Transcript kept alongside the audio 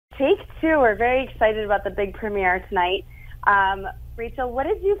take two. We're very excited about the big premiere tonight. Rachel, what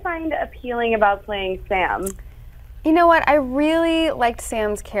did you find appealing about playing Sam? You know what? I really liked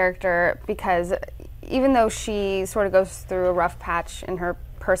Sam's character because even though she sort of goes through a rough patch in her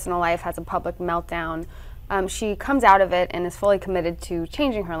personal life, has a public meltdown, she comes out of it and is fully committed to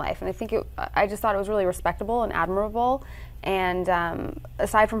changing her life. And I think I just thought it was really respectable and admirable. And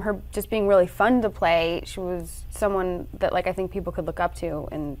aside from her just being really fun to play, she was someone that I think people could look up to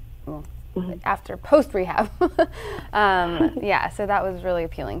and after post-rehab. Yeah, so that was really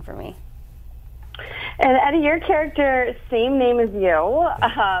appealing for me. And Edda, your character, same name as you.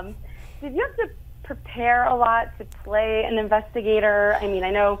 Did you have to prepare a lot to play an investigator? I mean,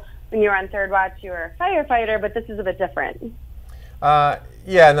 I know when you were on Third Watch, you were a firefighter, but this is a bit different.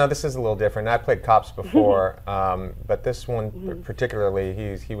 Yeah, no, this is a little different. I played cops before, but this one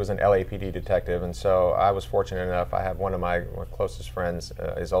particularly, he was an LAPD detective, and so I was fortunate enough. I have one of my closest friends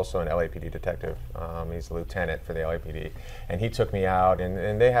is also an LAPD detective. He's a lieutenant for the LAPD, and he took me out.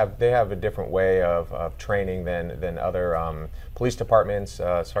 And they have a different way of training than other police departments.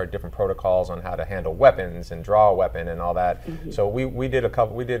 Sort of different protocols on how to handle weapons and draw a weapon and all that. So we did a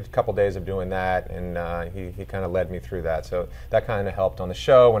couple days of doing that, and he kind of led me through that. So that kind of helped on the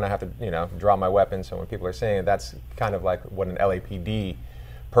show when I have to, draw my weapon. So when people are saying it, that's kind of like what an LAPD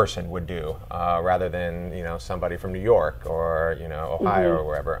person would do, rather than somebody from New York or Ohio or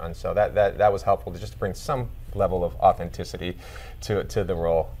wherever. And so that was helpful to just bring some level of authenticity to the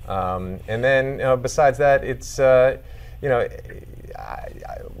role. And then besides that, it's what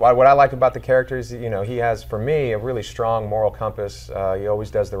I like about the character is he has, for me, a really strong moral compass. He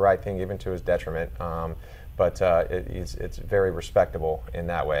always does the right thing, even to his detriment. But it's very respectable in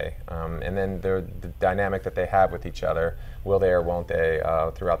that way. And then the dynamic that they have with each other, will they or won't they,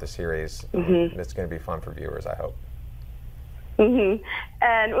 throughout the series, it's going to be fun for viewers, I hope.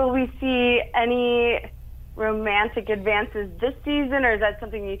 And will we see any romantic advances this season, or is that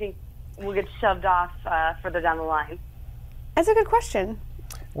something you think will get shoved off further down the line? That's a good question.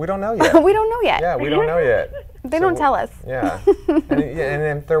 We don't know yet. We don't know yet. Yeah, we don't know yet. They don't tell us. Yeah.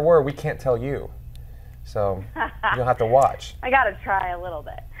 And if there were, we can't tell you. So you'll have to watch. I got to try a little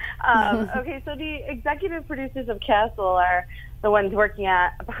bit. Okay, so the executive producers of Castle are the ones working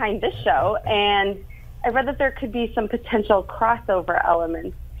behind this show, and I read that there could be some potential crossover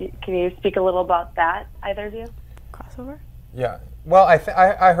elements. Can you speak a little about that, either of you? Crossover? Yeah. Well, I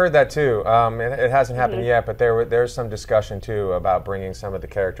heard that too. It hasn't happened yet, but there's some discussion too about bringing some of the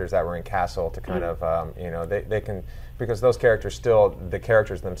characters that were in Castle to kind of they can, because those characters the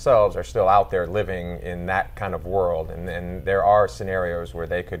characters themselves are still out there living in that kind of world, and there are scenarios where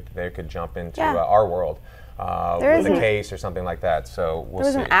they could jump into our world with a case or something like that. So we'll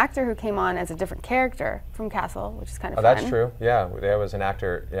see. There was an actor who came on as a different character from Castle, which is kind of fun. That's true. Yeah, there was an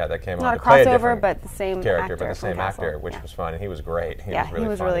actor that came on Not to a play a crossover, different but the same character, actor but the same from Castle. actor, which was fun, and he was great. He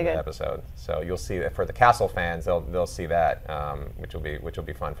was really in good. the episode. So you'll see that for the Castle fans, they'll see that, which will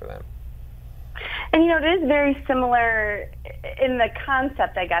be fun for them. And it is very similar in the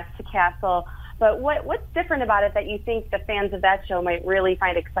concept, I guess, to Castle. But what's different about it that you think the fans of that show might really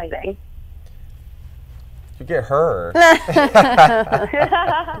find exciting? You get her.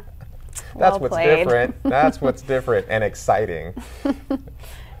 That's what's different. That's what's different and exciting.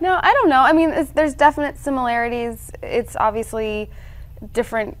 No, I don't know. I mean, there's definite similarities. It's obviously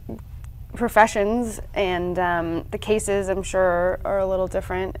different professions, and the cases, I'm sure, are a little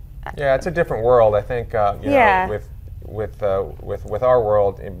different. Yeah, it's a different world. I think with our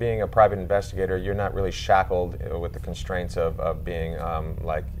world, in being a private investigator, you're not really shackled with the constraints of being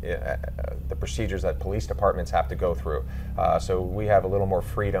the procedures that police departments have to go through. So we have a little more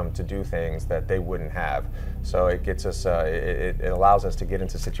freedom to do things that they wouldn't have. So it gets us, it allows us to get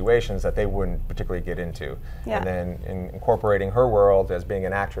into situations that they wouldn't particularly get into. Yeah. And then incorporating her world as being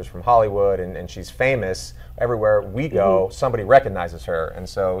an actress from Hollywood, and she's famous everywhere we go, somebody recognizes her, and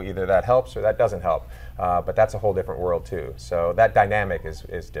so either that helps or that doesn't help. But that's a whole different world too. So that dynamic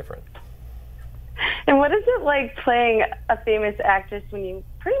is different. And what is it like playing a famous actress when you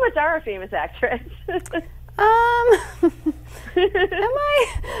pretty much are a famous actress? Am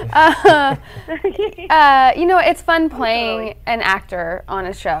I? It's fun playing an actor on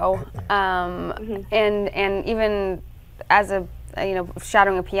a show, and even as a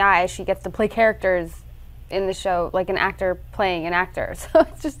shadowing a PI, she gets to play characters in the show, like an actor playing an actor. So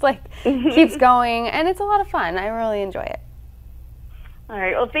it's just keeps going, and it's a lot of fun. I really enjoy it. All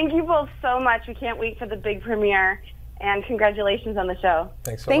right. Well, thank you both so much. We can't wait for the big premiere, and congratulations on the show.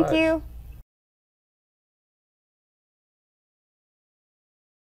 Thanks so much. Thank you.